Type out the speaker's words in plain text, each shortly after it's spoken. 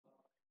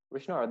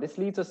Rushanara, this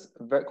leads us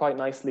quite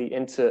nicely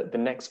into the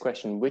next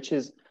question, which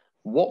is,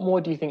 what more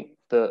do you think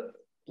the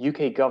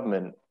UK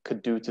government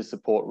could do to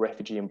support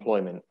refugee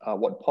employment?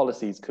 What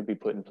policies could be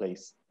put in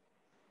place?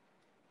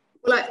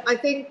 Well, I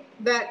think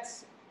that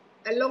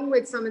along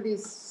with some of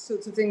these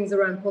sorts of things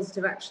around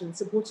positive action,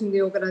 supporting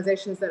the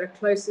organisations that are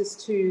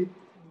closest to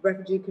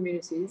refugee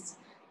communities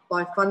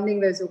by funding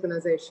those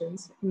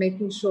organisations,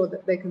 making sure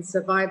that they can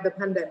survive the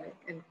pandemic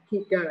and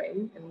keep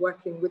going, and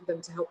working with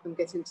them to help them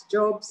get into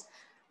jobs,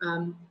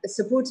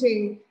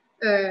 supporting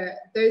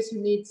those who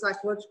need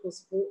psychological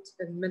support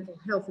and mental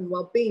health and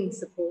well-being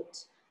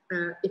support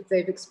if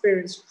they've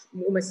experienced,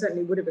 almost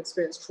certainly would have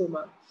experienced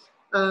trauma,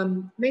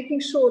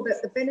 making sure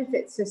that the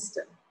benefit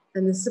system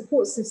and the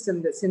support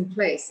system that's in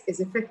place is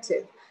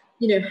effective.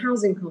 You know,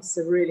 housing costs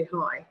are really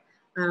high.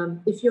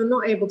 If you're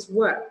not able to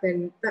work,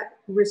 then that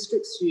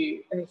restricts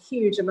you a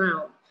huge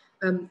amount.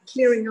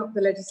 Clearing up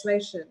the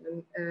legislation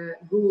and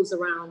rules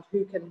around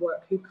who can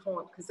work, who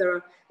can't, because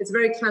it's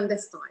very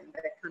clandestine.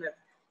 They're kind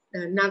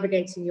of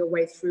navigating your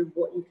way through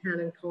what you can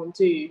and can't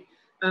do.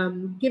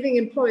 Giving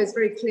employers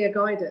very clear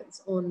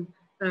guidance on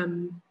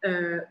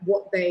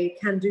what they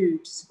can do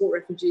to support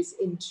refugees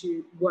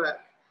into work.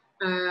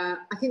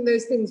 I think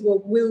those things will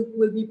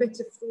be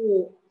better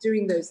for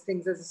doing those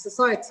things as a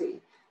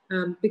society,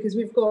 because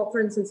we've got, for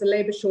instance, a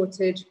labour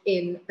shortage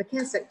in the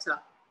care sector.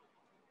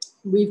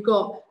 We've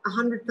got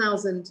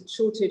 100,000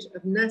 shortage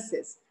of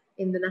nurses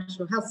in the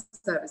National Health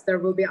Service. There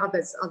will be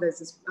others.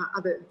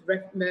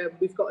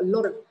 We've got a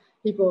lot of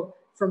people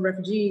from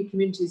refugee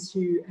communities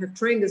who have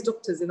trained as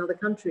doctors in other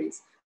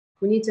countries.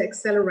 We need to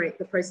accelerate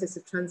the process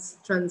of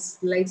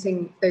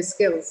translating those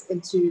skills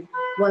into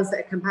ones that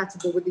are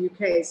compatible with the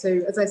UK.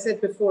 So as I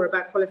said before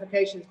about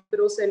qualifications,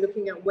 but also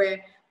looking at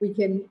where we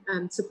can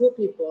support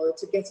people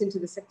to get into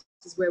the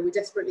sectors where we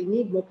desperately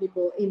need more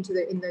people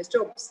in those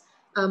jobs.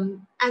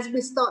 As we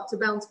start to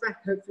bounce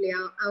back, hopefully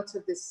out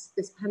of this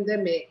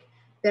pandemic,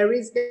 there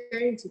is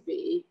going to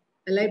be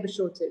a labour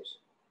shortage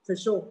for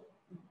sure,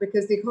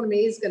 because the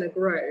economy is going to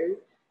grow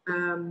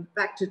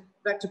back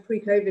to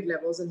pre-COVID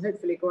levels and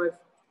hopefully grow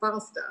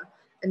faster.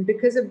 And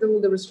because of all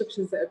the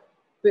restrictions that have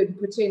been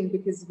put in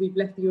because we've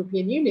left the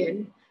European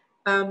Union,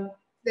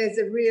 there's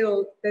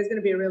going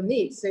to be a real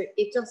need. So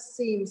it just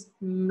seems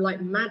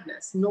like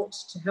madness not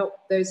to help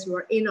those who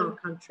are in our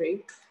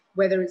country,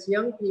 whether it's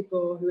young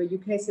people who are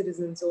UK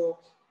citizens or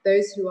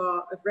those who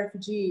are of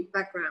refugee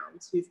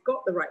backgrounds who've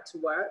got the right to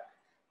work.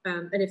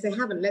 And if they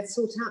haven't, let's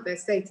sort out their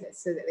status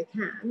so that they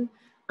can,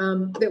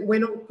 that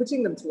we're not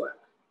putting them to work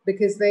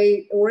because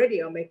they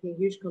already are making a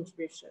huge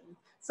contribution.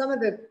 Some of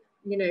the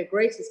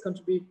greatest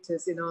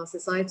contributors in our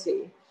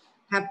society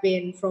have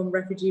been from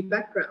refugee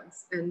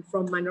backgrounds and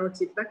from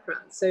minority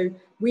backgrounds. So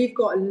we've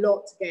got a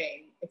lot to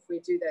gain if we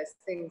do those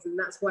things. And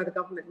that's why the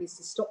government needs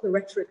to stop the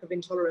rhetoric of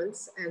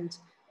intolerance and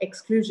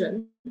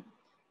exclusion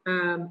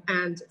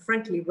and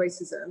frankly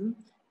racism,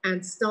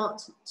 and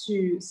start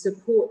to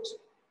support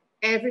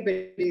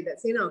everybody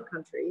that's in our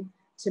country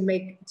to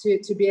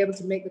be able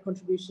to make the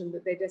contribution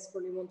that they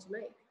desperately want to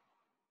make.